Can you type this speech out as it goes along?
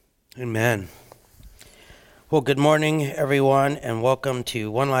Amen. Well, good morning, everyone, and welcome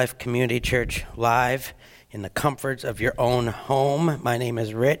to One Life Community Church Live in the comforts of your own home. My name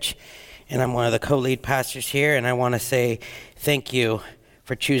is Rich, and I'm one of the co-lead pastors here, and I want to say thank you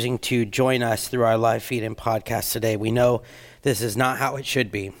for choosing to join us through our live feed and podcast today. We know this is not how it should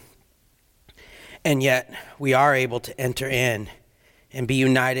be, and yet we are able to enter in and be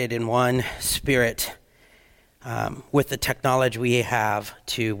united in one spirit with the technology we have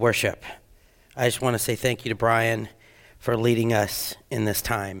to worship. I just want to say thank you to Brian for leading us in this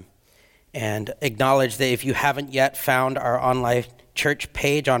time, and acknowledge that if you haven't yet found our online church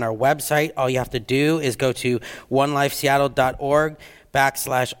page on our website, all you have to do is go to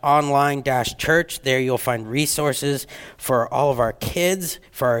onelifeseattle.org/online-church. There you'll find resources for all of our kids,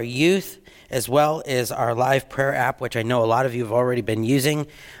 for our youth, as well as our live prayer app, which I know a lot of you have already been using,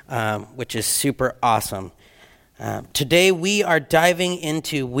 which is super awesome. Today we are diving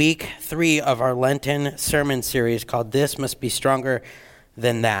into week 3 of our Lenten sermon series called This Must Be Stronger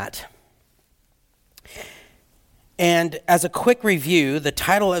Than That. And as a quick review, the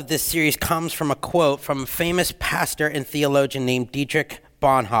title of this series comes from a quote from a famous pastor and theologian named Dietrich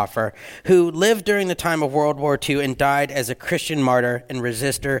Bonhoeffer, who lived during the time of World War II and died as a Christian martyr and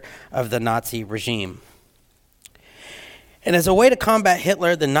resistor of the Nazi regime. And as a way to combat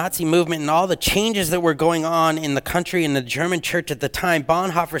Hitler, the Nazi movement, and all the changes that were going on in the country and the German church at the time,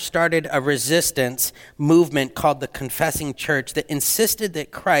 Bonhoeffer started a resistance movement called the Confessing Church that insisted that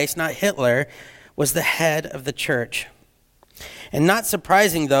Christ, not Hitler, was the head of the church. And not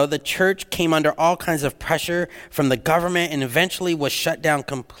surprising, though, the church came under all kinds of pressure from the government and eventually was shut down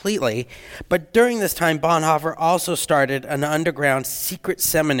completely. But during this time, Bonhoeffer also started an underground secret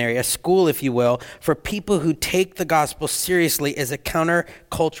seminary, a school, if you will, for people who take the gospel seriously as a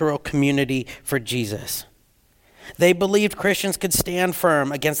counter-cultural community for Jesus. They believed Christians could stand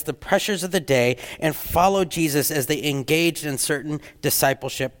firm against the pressures of the day and follow Jesus as they engaged in certain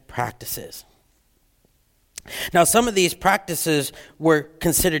discipleship practices. Now, some of these practices were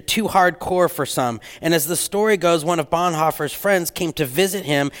considered too hardcore for some, and as the story goes, one of Bonhoeffer's friends came to visit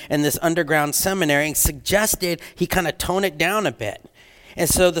him in this underground seminary and suggested he kind of tone it down a bit. And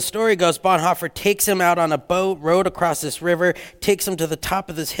so the story goes, Bonhoeffer takes him out on a boat, rowed across this river, takes him to the top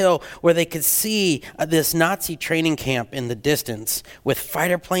of this hill where they could see this Nazi training camp in the distance with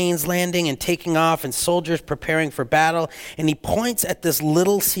fighter planes landing and taking off and soldiers preparing for battle. And he points at this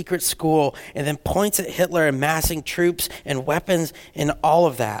little secret school and then points at Hitler amassing troops and weapons and all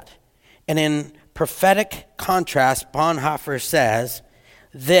of that. And in prophetic contrast, Bonhoeffer says,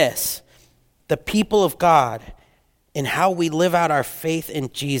 this, the people of God, in how we live out our faith in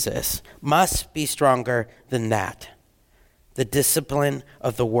Jesus must be stronger than that, the discipline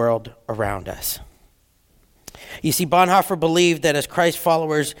of the world around us. You see, Bonhoeffer believed that as Christ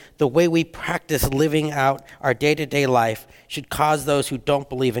followers, the way we practice living out our day-to-day life should cause those who don't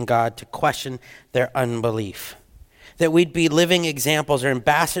believe in God to question their unbelief. That we'd be living examples or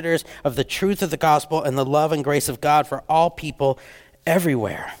ambassadors of the truth of the gospel and the love and grace of God for all people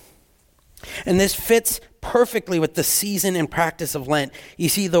everywhere. And this fits perfectly with the season and practice of Lent. You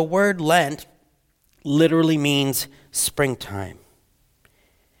see, the word Lent literally means springtime.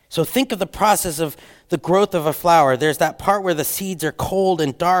 So think of the process of the growth of a flower. There's that part where the seeds are cold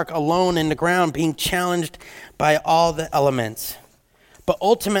and dark, alone in the ground, being challenged by all the elements. But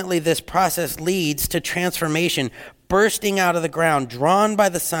ultimately, this process leads to transformation, bursting out of the ground, drawn by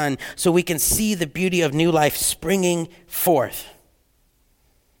the sun, so we can see the beauty of new life springing forth.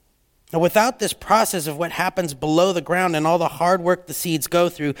 Now, without this process of what happens below the ground and all the hard work the seeds go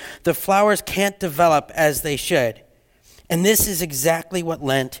through, the flowers can't develop as they should. And this is exactly what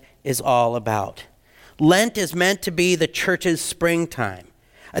Lent is all about. Lent is meant to be the church's springtime,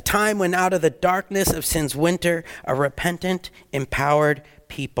 a time when out of the darkness of sin's winter, a repentant, empowered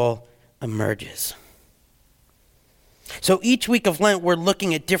people emerges. So each week of Lent, we're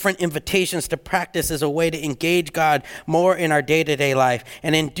looking at different invitations to practice as a way to engage God more in our day-to-day life.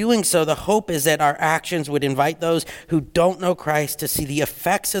 And in doing so, the hope is that our actions would invite those who don't know Christ to see the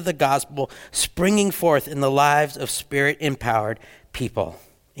effects of the gospel springing forth in the lives of Spirit-empowered people.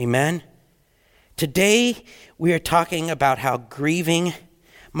 Amen? Today, we are talking about how grieving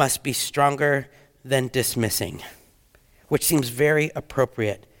must be stronger than dismissing, which seems very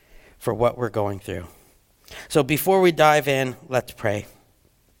appropriate for what we're going through. So before we dive in, let's pray.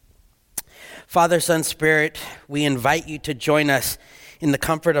 Father, Son, Spirit, we invite you to join us in the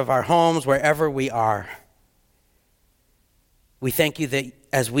comfort of our homes, wherever we are. We thank you that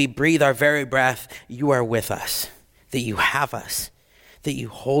as we breathe our very breath, you are with us, that you have us, that you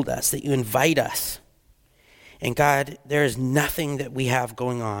hold us, that you invite us. And God, there is nothing that we have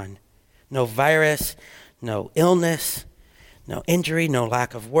going on. No virus, no illness, no injury, no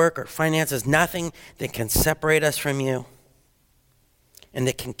lack of work or finances, nothing that can separate us from you and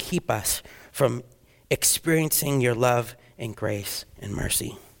that can keep us from experiencing your love and grace and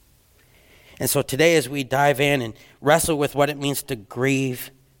mercy. And so today, as we dive in and wrestle with what it means to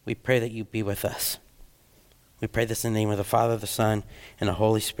grieve, we pray that you be with us. We pray this in the name of the Father, the Son, and the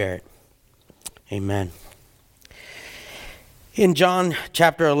Holy Spirit. Amen. In John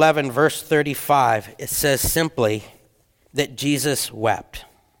chapter 11, verse 35, it says simply that Jesus wept.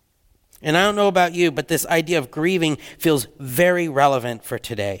 And I don't know about you, but this idea of grieving feels very relevant for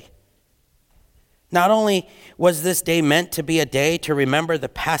today. Not only was this day meant to be a day to remember the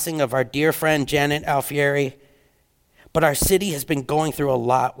passing of our dear friend Janet Alfieri, but our city has been going through a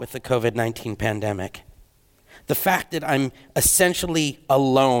lot with the COVID-19 pandemic. The fact that I'm essentially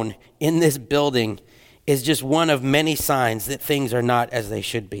alone in this building is just one of many signs that things are not as they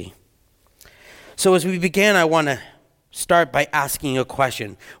should be. So as we begin, I want to start by asking a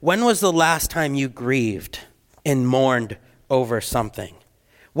question. When was the last time you grieved and mourned over something?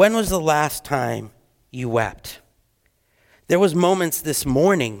 When was the last time you wept? There was moments this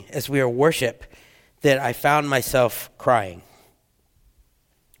morning as we were worship that I found myself crying.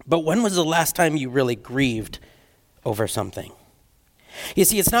 But when was the last time you really grieved over something? You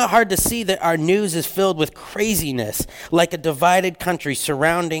see, it's not hard to see that our news is filled with craziness, like a divided country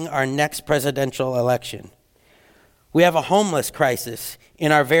surrounding our next presidential election. We have a homeless crisis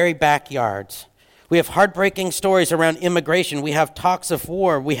in our very backyards. We have heartbreaking stories around immigration. We have talks of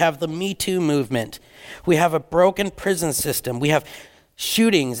war. We have the Me Too movement. We have a broken prison system. We have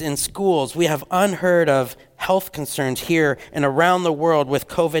shootings in schools. We have unheard of health concerns here and around the world with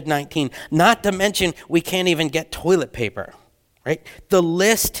COVID-19. Not to mention, we can't even get toilet paper, right? The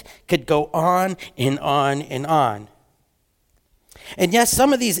list could go on and on and on. And yes,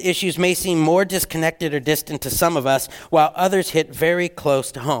 some of these issues may seem more disconnected or distant to some of us, while others hit very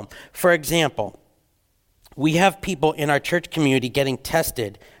close to home. For example, we have people in our church community getting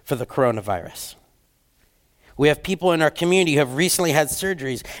tested for the coronavirus. We have people in our community who have recently had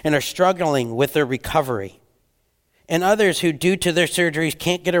surgeries and are struggling with their recovery. And others who, due to their surgeries,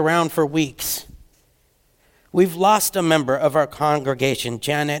 can't get around for weeks. We've lost a member of our congregation,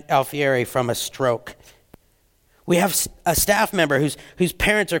 Janet Alfieri, from a stroke. We have a staff member whose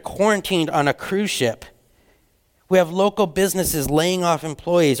parents are quarantined on a cruise ship. We have local businesses laying off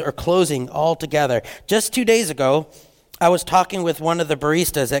employees or closing altogether. Just 2 days ago, I was talking with one of the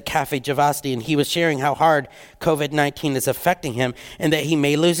baristas at Cafe Javasti, and he was sharing how hard COVID-19 is affecting him and that he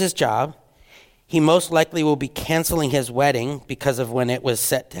may lose his job. He most likely will be canceling his wedding because of when it was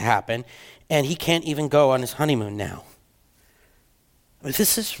set to happen, and he can't even go on his honeymoon now.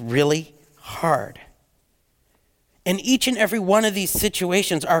 This is really hard. And each and every one of these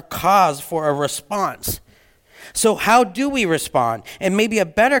situations are cause for a response. So how do we respond? And maybe a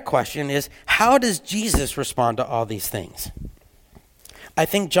better question is, how does Jesus respond to all these things? I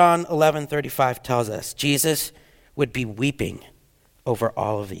think John 11:35 tells us Jesus would be weeping over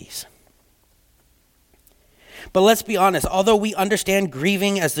all of these. But let's be honest, although we understand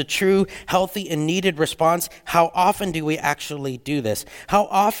grieving as the true, healthy, and needed response, how often do we actually do this? How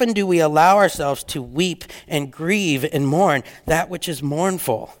often do we allow ourselves to weep and grieve and mourn that which is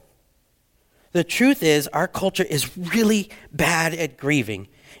mournful? The truth is, our culture is really bad at grieving,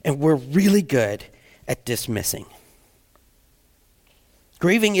 and we're really good at dismissing.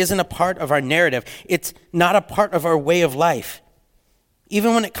 Grieving isn't a part of our narrative. It's not a part of our way of life.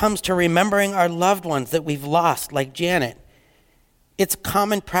 Even when it comes to remembering our loved ones that we've lost, like Janet, it's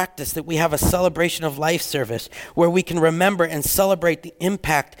common practice that we have a celebration of life service where we can remember and celebrate the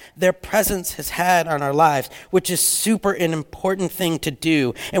impact their presence has had on our lives, which is super an important thing to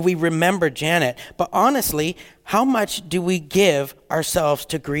do. And we remember Janet. But honestly, how much do we give ourselves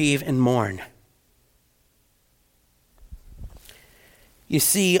to grieve and mourn? You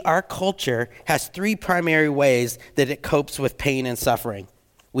see, our culture has three primary ways that it copes with pain and suffering.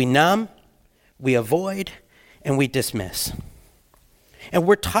 We numb, we avoid, and we dismiss. And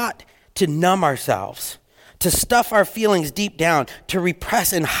we're taught to numb ourselves, to stuff our feelings deep down, to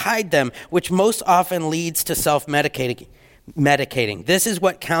repress and hide them, which most often leads to self-medicating. This is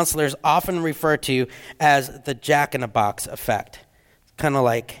what counselors often refer to as the jack-in-a-box effect. It's kind of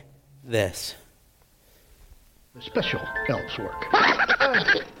like this. The special helps work.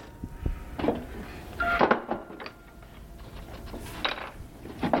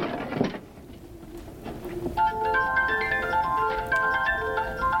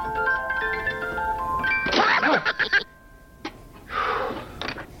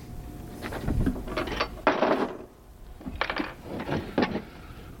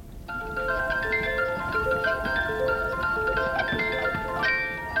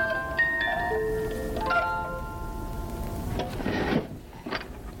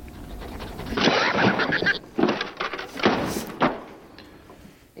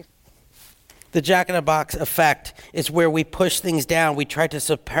 The jack-in-the-box effect is where we push things down. We try to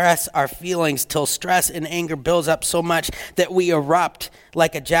suppress our feelings till stress and anger builds up so much that we erupt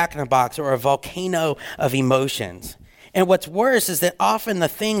like a jack-in-the-box or a volcano of emotions. And what's worse is that often the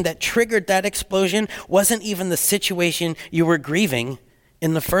thing that triggered that explosion wasn't even the situation you were grieving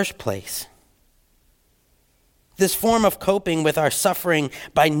in the first place. This form of coping with our suffering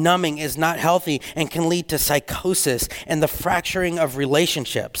by numbing is not healthy and can lead to psychosis and the fracturing of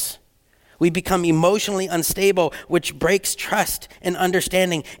relationships. We become emotionally unstable, which breaks trust and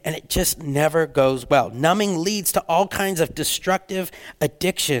understanding, and it just never goes well. Numbing leads to all kinds of destructive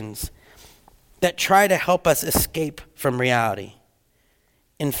addictions that try to help us escape from reality.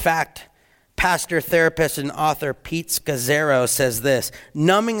 In fact, pastor, therapist, and author Pete Scazzero says this: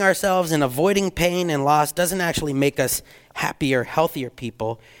 numbing ourselves and avoiding pain and loss doesn't actually make us happier, healthier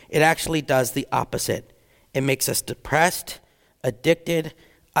people. It actually does the opposite. It makes us depressed, addicted,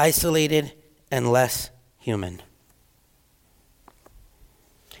 isolated, and less human.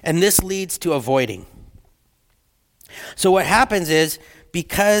 And this leads to avoiding. So what happens is,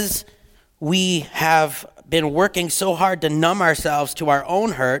 because we have been working so hard to numb ourselves to our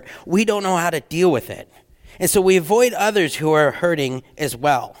own hurt, we don't know how to deal with it. And so we avoid others who are hurting as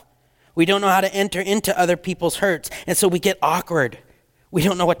well. We don't know how to enter into other people's hurts, and so we get awkward. We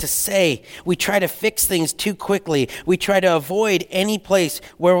don't know what to say. We try to fix things too quickly. We try to avoid any place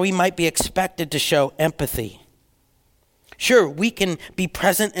where we might be expected to show empathy. Sure, we can be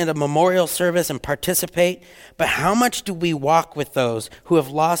present in a memorial service and participate, but how much do we walk with those who have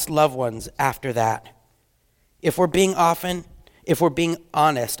lost loved ones after that? If we're being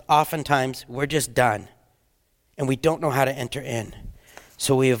honest, oftentimes we're just done, and we don't know how to enter in,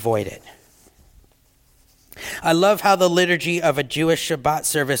 so we avoid it. I love how the liturgy of a Jewish Shabbat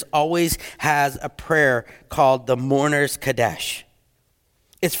service always has a prayer called the Mourner's Kadesh.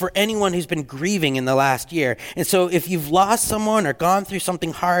 It's for anyone who's been grieving in the last year. And so if you've lost someone or gone through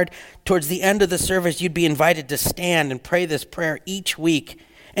something hard, towards the end of the service, you'd be invited to stand and pray this prayer each week,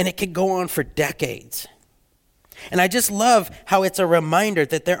 and it could go on for decades. And I just love how it's a reminder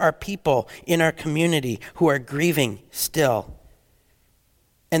that there are people in our community who are grieving still,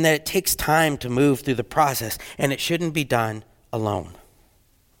 and that it takes time to move through the process, and it shouldn't be done alone.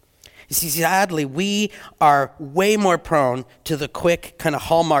 You see, sadly, we are way more prone to the quick kind of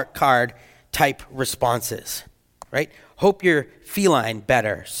Hallmark card type responses, right? Hope you're feline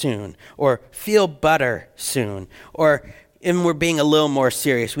better soon, or feel better soon, or, and we're being a little more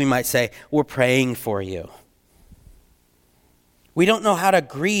serious, we might say, we're praying for you. We don't know how to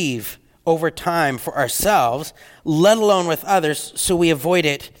grieve over time for ourselves, let alone with others, so we avoid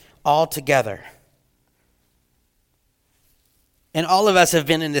it altogether. And all of us have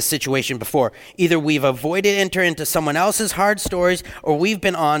been in this situation before. Either we've avoided entering into someone else's hard stories, or we've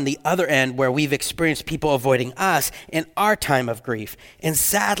been on the other end where we've experienced people avoiding us in our time of grief. And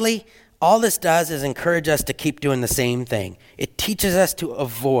sadly, all this does is encourage us to keep doing the same thing. It teaches us to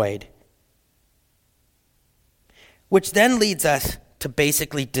avoid, which then leads us to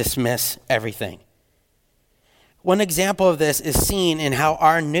basically dismiss everything. One example of this is seen in how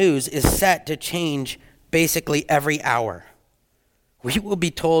our news is set to change basically every hour. We will be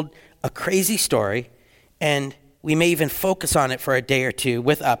told a crazy story, and we may even focus on it for a day or two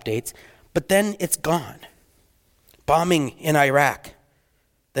with updates, but then it's gone. Bombing in Iraq,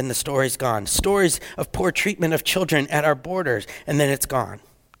 then the story's gone. Stories of poor treatment of children at our borders, and then it's gone.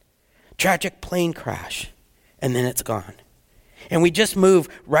 Tragic plane crash, and then it's gone. And we just move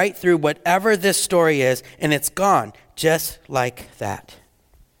right through whatever this story is, and it's gone, just like that.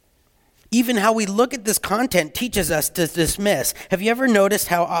 Even how we look at this content teaches us to dismiss. Have you ever noticed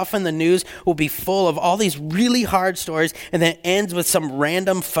how often the news will be full of all these really hard stories, and then it ends with some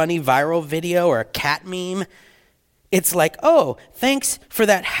random funny viral video or a cat meme? It's like, oh, thanks for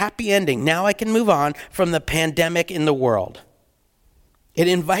that happy ending. Now I can move on from the pandemic in the world. It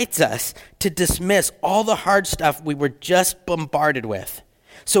invites us to dismiss all the hard stuff we were just bombarded with.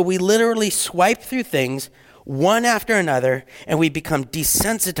 So we literally swipe through things one after another, and we become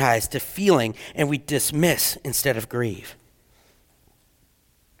desensitized to feeling, and we dismiss instead of grieve.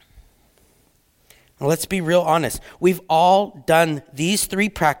 Now, let's be real honest. We've all done these three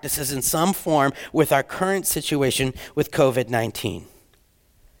practices in some form with our current situation with COVID-19.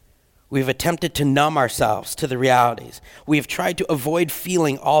 We've attempted to numb ourselves to the realities. We've tried to avoid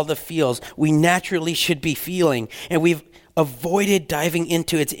feeling all the feels we naturally should be feeling, and we've avoided diving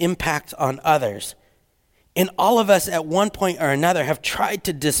into its impact on others. And all of us at one point or another have tried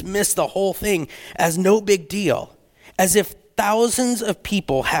to dismiss the whole thing as no big deal, as if thousands of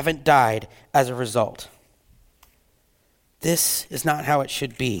people haven't died as a result. This is not how it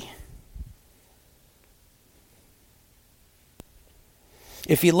should be.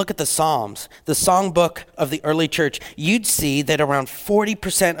 If you look at the Psalms, the songbook of the early church, you'd see that around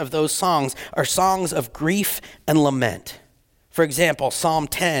 40% of those songs are songs of grief and lament. For example, Psalm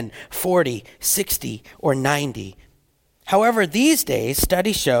 10, 40, 60, or 90. However, these days,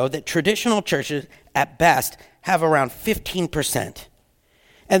 studies show that traditional churches, at best, have around 15%.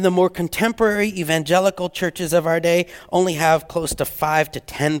 And the more contemporary evangelical churches of our day only have close to 5 to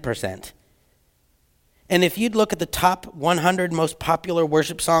 10%. And if you'd look at the top 100 most popular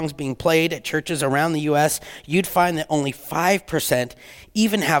worship songs being played at churches around the U.S., you'd find that only 5%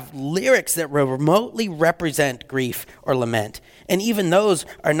 even have lyrics that remotely represent grief or lament. And even those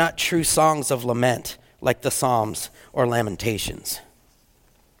are not true songs of lament, like the Psalms or Lamentations.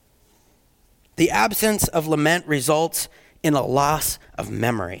 The absence of lament results in a loss of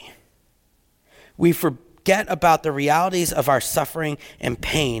memory. We forget about the realities of our suffering and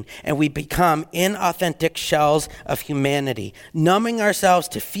pain, and we become inauthentic shells of humanity, numbing ourselves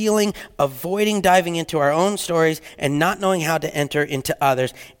to feeling, avoiding diving into our own stories, and not knowing how to enter into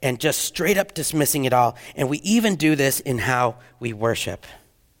others, and just straight up dismissing it all. And we even do this in how we worship.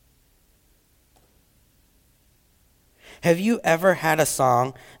 Have you ever had a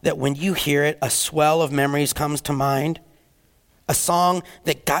song that when you hear it, a swell of memories comes to mind? A song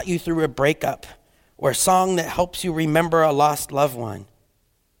that got you through a breakup, or a song that helps you remember a lost loved one.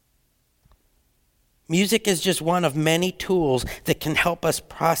 Music is just one of many tools that can help us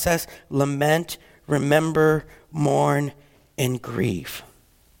process, lament, remember, mourn, and grieve.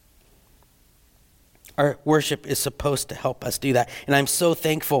 Our worship is supposed to help us do that. And I'm so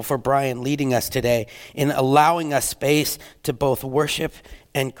thankful for Brian leading us today in allowing us space to both worship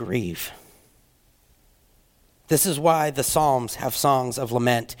and grieve. This is why the Psalms have songs of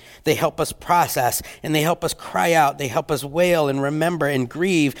lament. They help us process and they help us cry out. They help us wail and remember and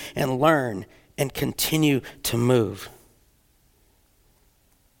grieve and learn and continue to move.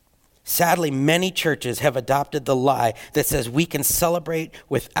 Sadly, many churches have adopted the lie that says we can celebrate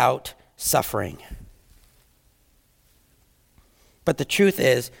without suffering. But the truth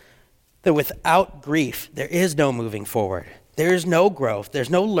is that without grief, there is no moving forward. There is no growth, there's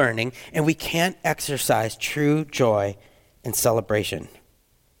no learning, and we can't exercise true joy and celebration.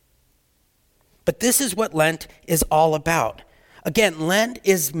 But this is what Lent is all about. Again, Lent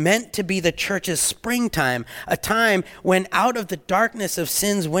is meant to be the church's springtime, a time when out of the darkness of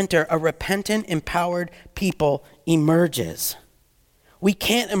sin's winter, a repentant, empowered people emerges. We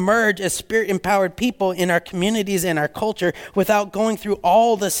can't emerge as spirit-empowered people in our communities and our culture without going through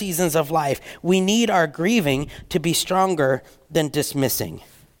all the seasons of life. We need our grieving to be stronger than dismissing.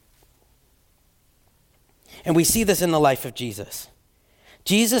 And we see this in the life of Jesus.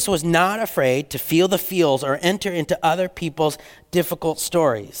 Jesus was not afraid to feel the feels or enter into other people's difficult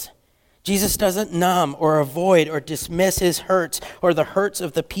stories. Jesus doesn't numb or avoid or dismiss his hurts or the hurts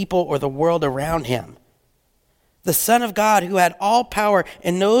of the people or the world around him. The Son of God, who had all power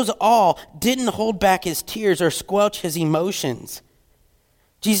and knows all, didn't hold back his tears or squelch his emotions.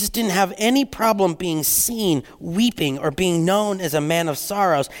 Jesus didn't have any problem being seen, weeping, or being known as a man of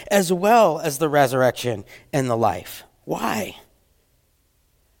sorrows, as well as the resurrection and the life. Why?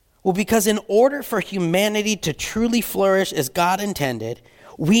 Well, because in order for humanity to truly flourish as God intended,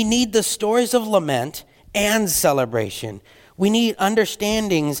 we need the stories of lament and celebration. We need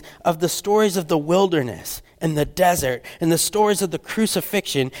understandings of the stories of the wilderness and the desert and the stories of the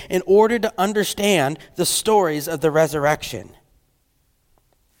crucifixion in order to understand the stories of the resurrection.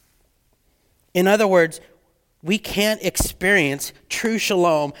 In other words, we can't experience true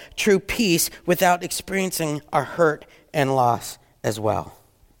shalom, true peace, without experiencing our hurt and loss as well.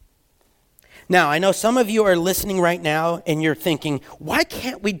 Now, I know some of you are listening right now and you're thinking, why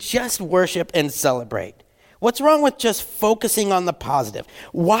can't we just worship and celebrate? What's wrong with just focusing on the positive?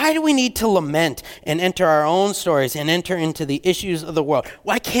 Why do we need to lament and enter our own stories and enter into the issues of the world?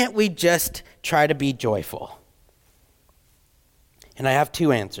 Why can't we just try to be joyful? And I have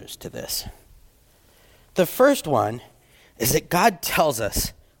two answers to this. The first one is that God tells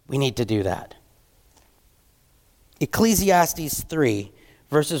us we need to do that. Ecclesiastes 3,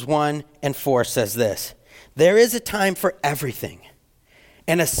 verses 1 and 4 says this: "There is a time for everything,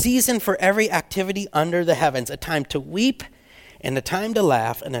 and a season for every activity under the heavens, a time to weep and a time to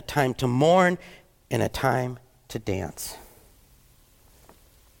laugh and a time to mourn and a time to dance."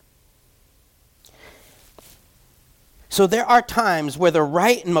 So there are times where the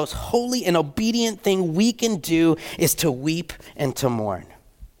right and most holy and obedient thing we can do is to weep and to mourn.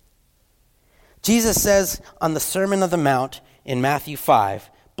 Jesus says on the Sermon on the Mount in Matthew 5,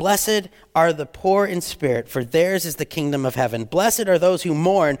 "Blessed are the poor in spirit, for theirs is the kingdom of heaven. Blessed are those who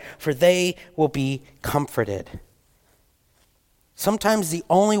mourn, for they will be comforted." Sometimes the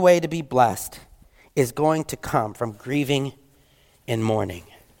only way to be blessed is going to come from grieving and mourning.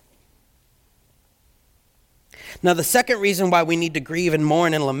 Now, the second reason why we need to grieve and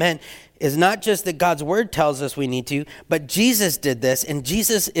mourn and lament is not just that God's word tells us we need to, but Jesus did this, and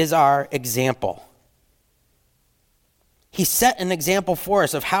Jesus is our example. He set an example for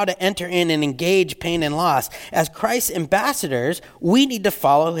us of how to enter in and engage pain and loss. As Christ's ambassadors, we need to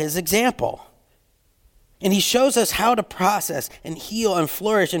follow his example. And he shows us how to process and heal and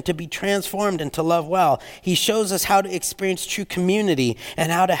flourish and to be transformed and to love well. He shows us how to experience true community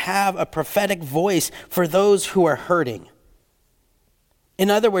and how to have a prophetic voice for those who are hurting.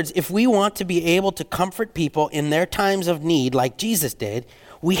 In other words, if we want to be able to comfort people in their times of need like Jesus did,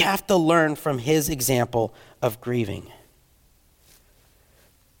 we have to learn from his example of grieving.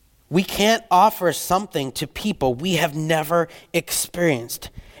 We can't offer something to people we have never experienced.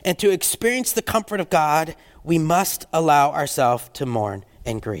 And to experience the comfort of God, we must allow ourselves to mourn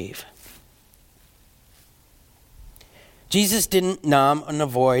and grieve. Jesus didn't numb and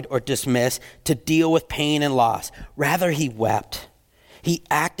avoid or dismiss to deal with pain and loss. Rather, he wept. He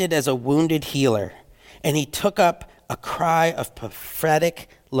acted as a wounded healer, and he took up a cry of prophetic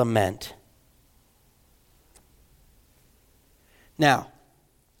lament. Now,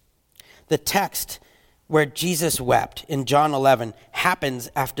 the text where Jesus wept in John 11 happens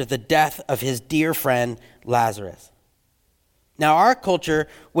after the death of his dear friend Lazarus. Now, our culture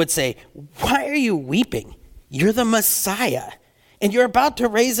would say, "Why are you weeping? You're the Messiah, and you're about to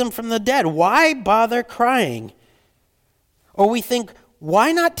raise him from the dead. Why bother crying?" Or we think,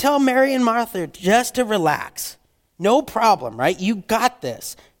 why not tell Mary and Martha just to relax? No problem, right? You got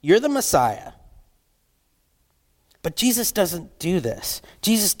this. You're the Messiah. But Jesus doesn't do this.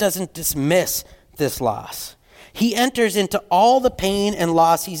 Jesus doesn't dismiss this loss. He enters into all the pain and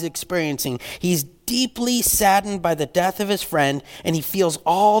loss he's experiencing. He's deeply saddened by the death of his friend, and he feels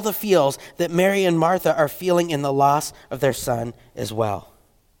all the feels that Mary and Martha are feeling in the loss of their son as well.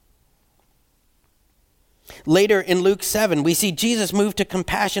 Later in Luke 7, we see Jesus move to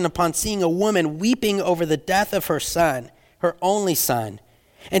compassion upon seeing a woman weeping over the death of her son, her only son.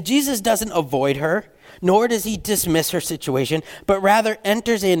 And Jesus doesn't avoid her, nor does he dismiss her situation, but rather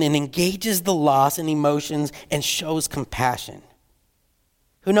enters in and engages the loss and emotions and shows compassion.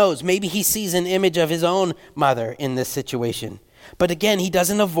 Who knows, maybe he sees an image of his own mother in this situation. But again, he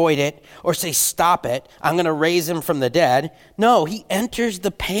doesn't avoid it or say, "Stop it, I'm going to raise him from the dead." No, he enters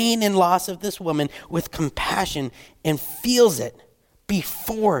the pain and loss of this woman with compassion and feels it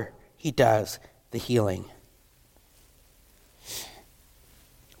before he does the healing.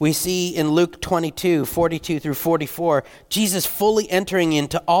 We see in Luke 22, 42 through 44, Jesus fully entering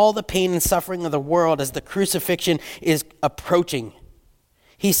into all the pain and suffering of the world as the crucifixion is approaching.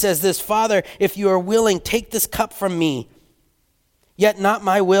 He says this, "Father, if you are willing, take this cup from me. Yet not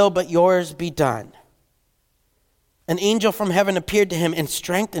my will, but yours be done." An angel from heaven appeared to him and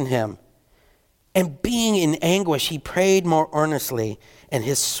strengthened him. And being in anguish, he prayed more earnestly, and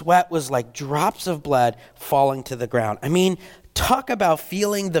his sweat was like drops of blood falling to the ground. I mean, talk about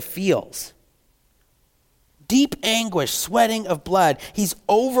feeling the feels. Deep anguish, sweating of blood. He's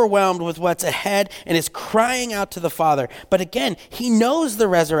overwhelmed with what's ahead and is crying out to the Father. But again, he knows the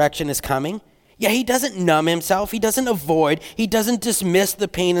resurrection is coming. Yet he doesn't numb himself. He doesn't avoid. He doesn't dismiss the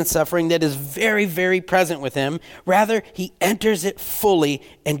pain and suffering that is very, very present with him. Rather, he enters it fully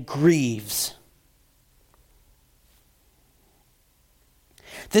and grieves.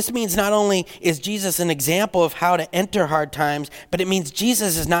 This means not only is Jesus an example of how to enter hard times, but it means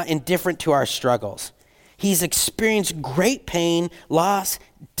Jesus is not indifferent to our struggles. He's experienced great pain, loss,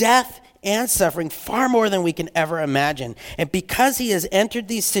 death, and suffering far more than we can ever imagine. And because he has entered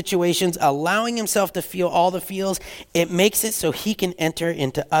these situations, allowing himself to feel all the feels, it makes it so he can enter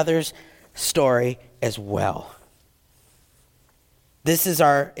into others' story as well. This is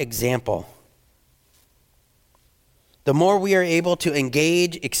our example. The more we are able to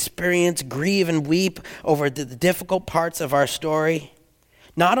engage, experience, grieve, and weep over the difficult parts of our story,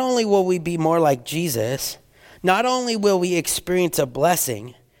 not only will we be more like Jesus, not only will we experience a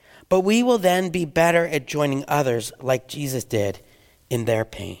blessing, but we will then be better at joining others like Jesus did in their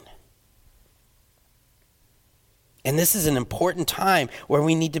pain. And this is an important time where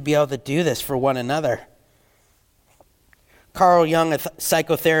we need to be able to do this for one another. Carl Jung, a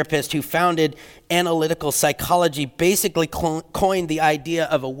psychotherapist who founded analytical psychology, basically coined the idea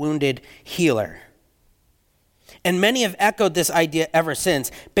of a wounded healer. And many have echoed this idea ever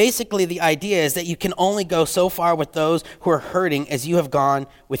since. Basically, the idea is that you can only go so far with those who are hurting as you have gone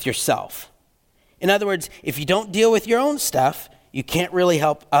with yourself. In other words, if you don't deal with your own stuff, you can't really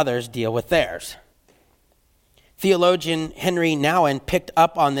help others deal with theirs. Theologian Henry Nouwen picked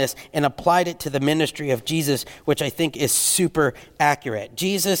up on this and applied it to the ministry of Jesus, which I think is super accurate.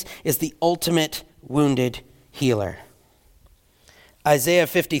 Jesus is the ultimate wounded healer. Isaiah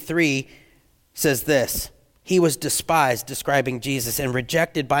 53 says this: "He was despised," describing Jesus, "and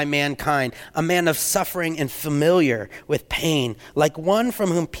rejected by mankind, a man of suffering and familiar with pain. Like one from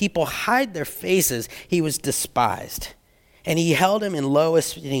whom people hide their faces, he was despised, and he held him in low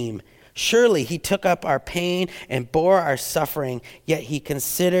esteem. Surely he took up our pain and bore our suffering, yet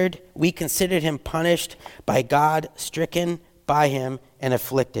we considered him punished by God, stricken by him and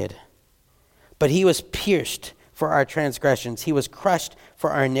afflicted. But he was pierced for our transgressions. He was crushed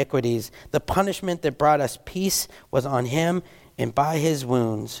for our iniquities. The punishment that brought us peace was on him, and by his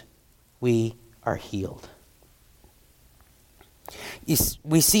wounds we are healed."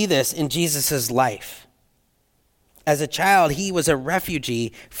 We see this in Jesus' life. As a child, he was a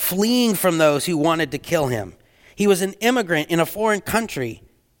refugee fleeing from those who wanted to kill him. He was an immigrant in a foreign country.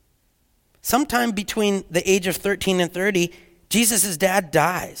 Sometime between the age of 13 and 30, Jesus' dad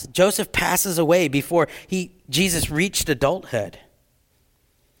dies. Joseph passes away before Jesus reached adulthood.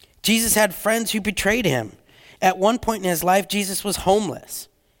 Jesus had friends who betrayed him. At one point in his life, Jesus was homeless.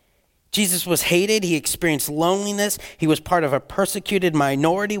 Jesus was hated. He experienced loneliness. He was part of a persecuted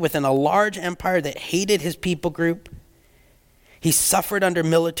minority within a large empire that hated his people group. He suffered under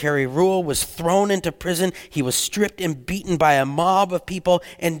military rule, was thrown into prison. He was stripped and beaten by a mob of people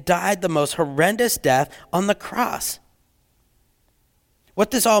and died the most horrendous death on the cross.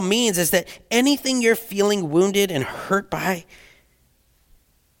 What this all means is that anything you're feeling wounded and hurt by,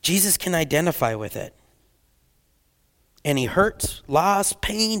 Jesus can identify with it. Any hurts, loss,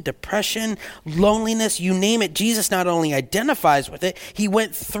 pain, depression, loneliness, you name it, Jesus not only identifies with it, he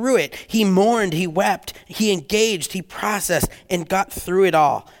went through it. He mourned, he wept, he engaged, he processed, and got through it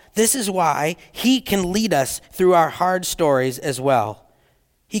all. This is why he can lead us through our hard stories as well.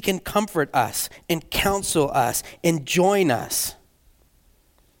 He can comfort us and counsel us and join us.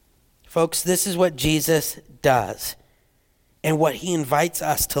 Folks, this is what Jesus does and what he invites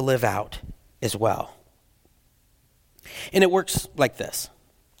us to live out as well. And it works like this.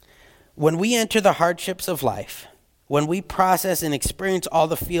 When we enter the hardships of life, when we process and experience all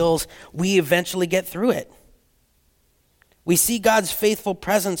the feels, we eventually get through it. We see God's faithful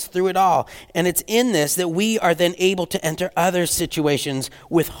presence through it all. And it's in this that we are then able to enter other situations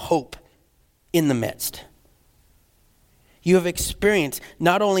with hope in the midst. You have experienced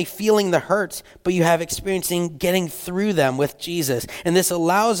not only feeling the hurts, but you have experiencing getting through them with Jesus. And this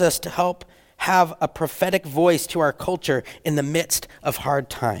allows us to help have a prophetic voice to our culture in the midst of hard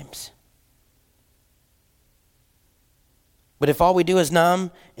times. But if all we do is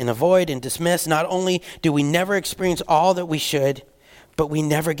numb and avoid and dismiss, not only do we never experience all that we should, but we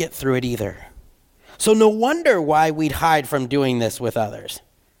never get through it either. So no wonder why we'd hide from doing this with others.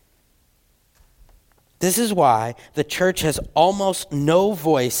 This is why the church has almost no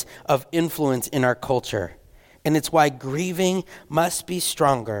voice of influence in our culture. And it's why grieving must be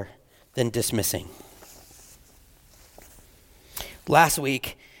stronger than dismissing. Last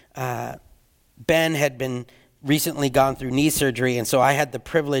week, Ben had been recently gone through knee surgery, and so I had the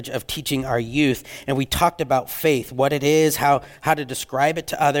privilege of teaching our youth, and we talked about faith, what it is, how to describe it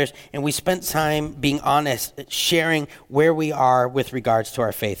to others, and we spent time being honest, sharing where we are with regards to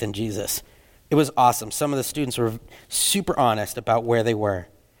our faith in Jesus. It was awesome. Some of the students were super honest about where they were.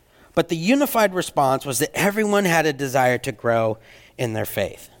 But the unified response was that everyone had a desire to grow in their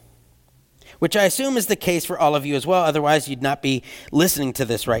faith, which I assume is the case for all of you as well. Otherwise, you'd not be listening to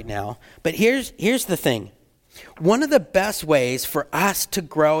this right now. But here's the thing. One of the best ways for us to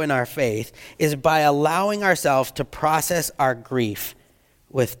grow in our faith is by allowing ourselves to process our grief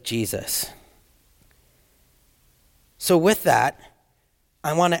with Jesus. So with that,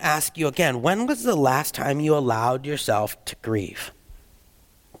 I want to ask you again, when was the last time you allowed yourself to grieve?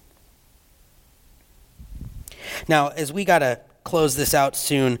 Now, as we got to close this out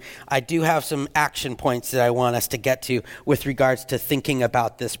soon, I do have some action points that I want us to get to with regards to thinking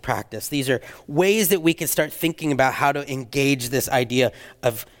about this practice. These are ways that we can start thinking about how to engage this idea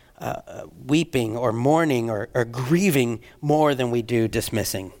of weeping or mourning or grieving more than we do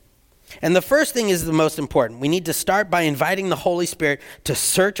dismissing. And the first thing is the most important. We need to start by inviting the Holy Spirit to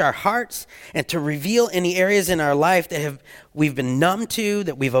search our hearts and to reveal any areas in our life that we've been numb to,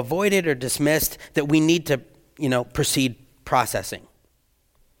 that we've avoided or dismissed, that we need to, proceed processing.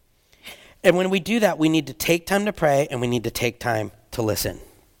 And when we do that, we need to take time to pray and we need to take time to listen.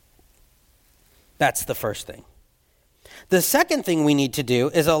 That's the first thing. The second thing we need to do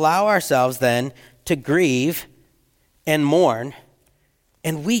is allow ourselves then to grieve and mourn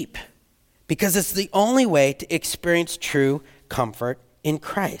and weep, because it's the only way to experience true comfort in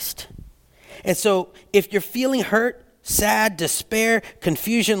Christ. And so if you're feeling hurt, sad, despair,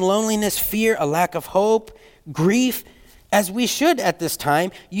 confusion, loneliness, fear, a lack of hope, grief, as we should at this time,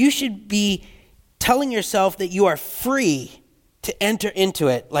 you should be telling yourself that you are free to enter into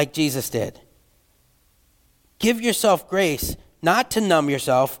it like Jesus did. Give yourself grace, not to numb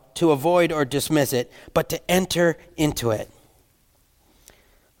yourself, to avoid or dismiss it, but to enter into it.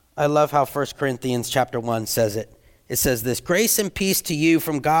 I love how 1 Corinthians chapter 1 says it. It says this: grace and peace to you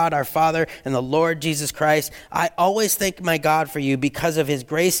from God our Father and the Lord Jesus Christ. I always thank my God for you because of his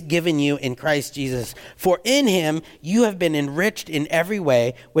grace given you in Christ Jesus. For in him you have been enriched in every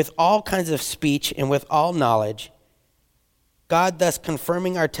way with all kinds of speech and with all knowledge. God thus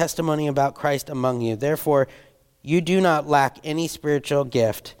confirming our testimony about Christ among you. Therefore, you do not lack any spiritual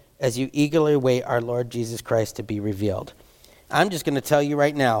gift as you eagerly wait our Lord Jesus Christ to be revealed. I'm just going to tell you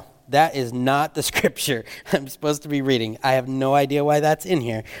right now, that is not the scripture I'm supposed to be reading. I have no idea why that's in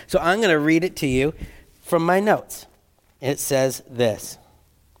here. So I'm going to read it to you from my notes. It says this: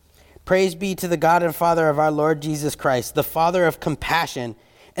 Praise be to the God and Father of our Lord Jesus Christ, the Father of compassion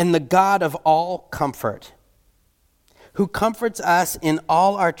and the God of all comfort, who comforts us in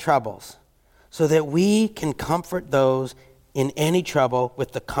all our troubles, so that we can comfort those in any trouble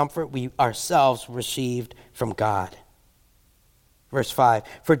with the comfort we ourselves received from God. Verse 5,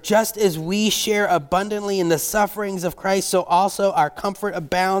 for just as we share abundantly in the sufferings of Christ, so also our comfort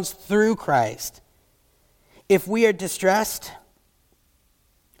abounds through Christ. If we are distressed,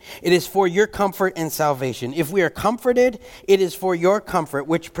 it is for your comfort and salvation. If we are comforted, it is for your comfort,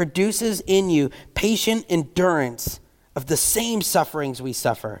 which produces in you patient endurance of the same sufferings we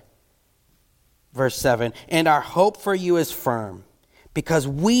suffer. Verse 7, and our hope for you is firm, because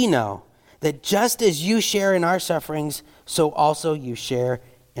we know that just as you share in our sufferings, so also you share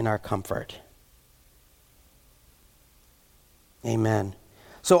in our comfort. Amen.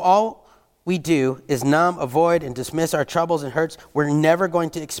 So all we do is numb, avoid, and dismiss our troubles and hurts. We're never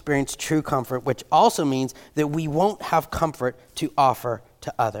going to experience true comfort, which also means that we won't have comfort to offer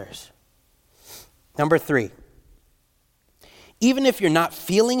to others. Number 3. Even if you're not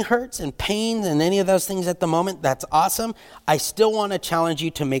feeling hurts and pains and any of those things at the moment, that's awesome. I still want to challenge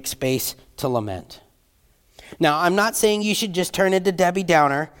you to make space to lament. Now, I'm not saying you should just turn into Debbie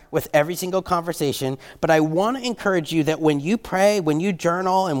Downer with every single conversation, but I want to encourage you that when you pray, when you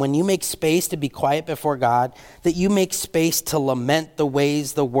journal, and when you make space to be quiet before God, that you make space to lament the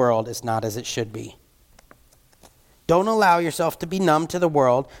ways the world is not as it should be. Don't allow yourself to be numb to the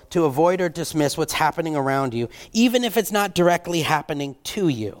world, to avoid or dismiss what's happening around you, even if it's not directly happening to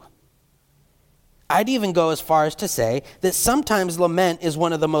you. I'd even go as far as to say that sometimes lament is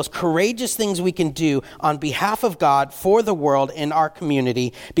one of the most courageous things we can do on behalf of God, for the world, and our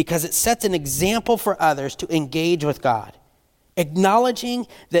community, because it sets an example for others to engage with God, acknowledging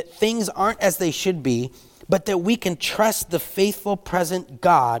that things aren't as they should be, but that we can trust the faithful, present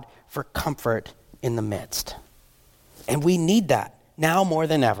God for comfort in the midst. And we need that now more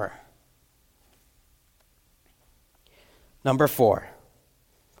than ever. Number 4,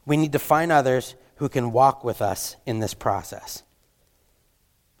 we need to find others who can walk with us in this process.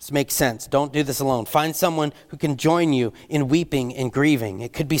 This makes sense. Don't do this alone. Find someone who can join you in weeping and grieving.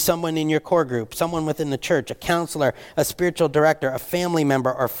 It could be someone in your core group, someone within the church, a counselor, a spiritual director, a family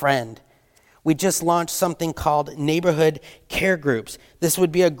member, or friend. We just launched something called Neighborhood Care Groups. This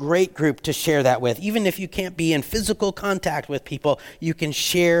would be a great group to share that with. Even if you can't be in physical contact with people, you can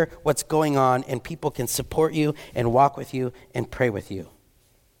share what's going on, and people can support you and walk with you and pray with you.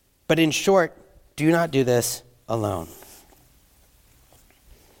 But in short, do not do this alone.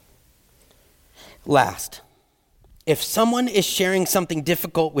 Last, if someone is sharing something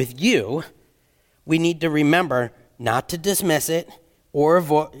difficult with you, we need to remember not to dismiss it or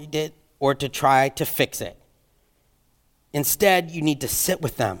avoid it or to try to fix it. Instead, you need to sit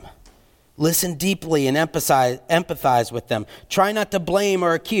with them, listen deeply, and empathize with them. Try not to blame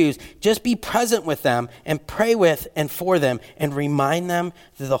or accuse. Just be present with them and pray with and for them, and remind them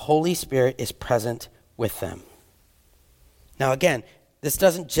that the Holy Spirit is present with them. Now again, this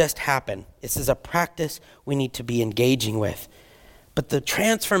doesn't just happen. This is a practice we need to be engaging with. But the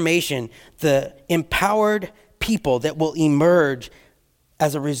transformation, the empowered people that will emerge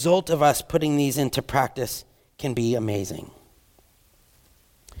as a result of us putting these into practice can be amazing.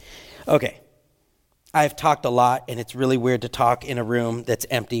 Okay, I've talked a lot, and it's really weird to talk in a room that's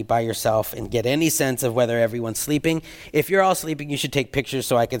empty by yourself and get any sense of whether everyone's sleeping. If you're all sleeping, you should take pictures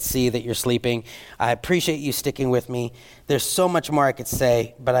so I can see that you're sleeping. I appreciate you sticking with me. There's so much more I could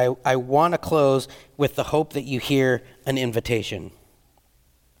say, but I want to close with the hope that you hear an invitation.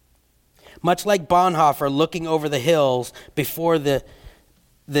 Much like Bonhoeffer looking over the hills before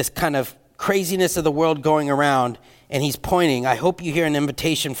this kind of craziness of the world going around, and he's pointing, I hope you hear an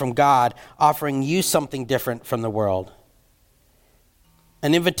invitation from God offering you something different from the world.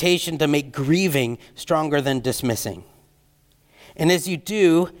 An invitation to make grieving stronger than dismissing. And as you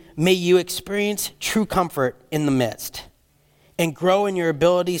do, may you experience true comfort in the midst and grow in your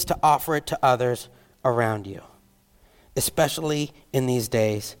abilities to offer it to others around you, especially in these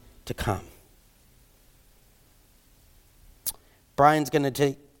days to come. Brian's going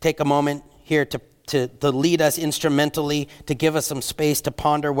to take a moment here to lead us instrumentally, to give us some space to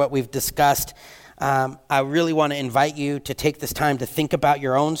ponder what we've discussed. I really want to invite you to take this time to think about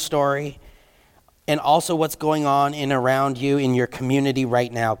your own story and also what's going on in around you in your community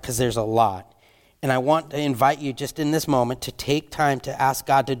right now, because there's a lot. And I want to invite you just in this moment to take time to ask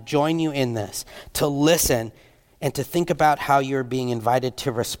God to join you in this, to listen, and to think about how you're being invited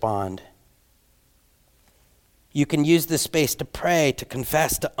to respond. You can use this space to pray, to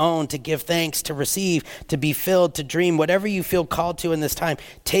confess, to own, to give thanks, to receive, to be filled, to dream, whatever you feel called to in this time.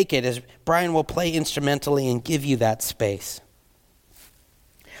 Take it, as Brian will play instrumentally and give you that space.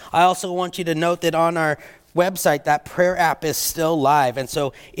 I also want you to note that on our website, that prayer app is still live. And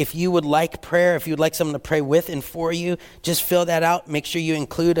so if you would like prayer, if you'd like someone to pray with and for you, just fill that out. Make sure you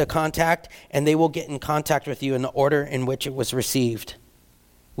include a contact, and they will get in contact with you in the order in which it was received.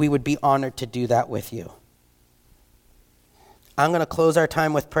 We would be honored to do that with you. I'm going to close our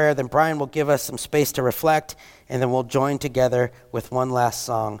time with prayer, then Brian will give us some space to reflect, and then we'll join together with one last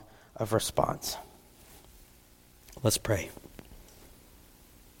song of response. Let's pray.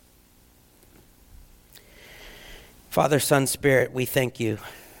 Father, Son, Spirit, we thank you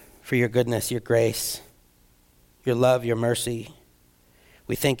for your goodness, your grace, your love, your mercy.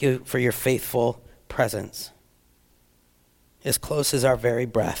 We thank you for your faithful presence, as close as our very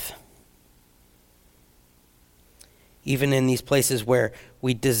breath. Even in these places where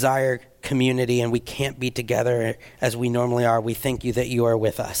we desire community and we can't be together as we normally are, we thank you that you are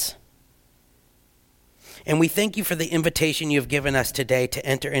with us. And we thank you for the invitation you have given us today to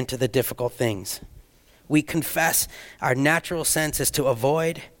enter into the difficult things. We confess our natural sense is to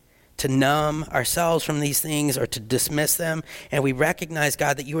avoid, to numb ourselves from these things or to dismiss them. And we recognize,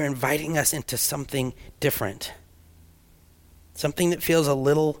 God, that you are inviting us into something different, something that feels a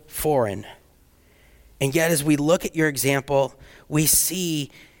little foreign. And yet, as we look at your example, we see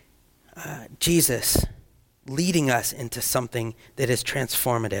Jesus leading us into something that is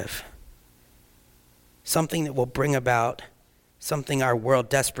transformative, something that will bring about something our world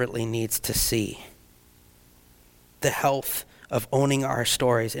desperately needs to see. The health of owning our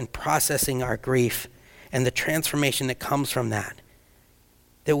stories and processing our grief and the transformation that comes from that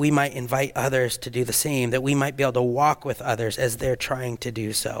we might invite others to do the same, that we might be able to walk with others as they're trying to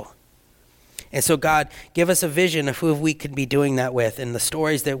do so. And so, God, give us a vision of who we could be doing that with and the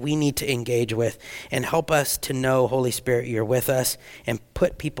stories that we need to engage with, and help us to know, Holy Spirit, you're with us, and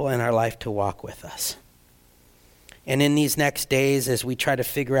put people in our life to walk with us. And in these next days, as we try to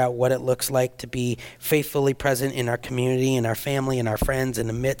figure out what it looks like to be faithfully present in our community and our family and our friends in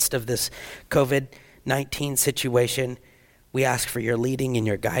the midst of this COVID-19 situation, we ask for your leading and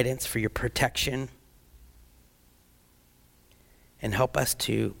your guidance, for your protection, and help us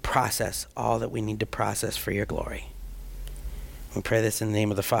to process all that we need to process for your glory. We pray this in the name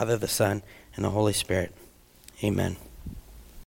of the Father, the Son, and the Holy Spirit. Amen.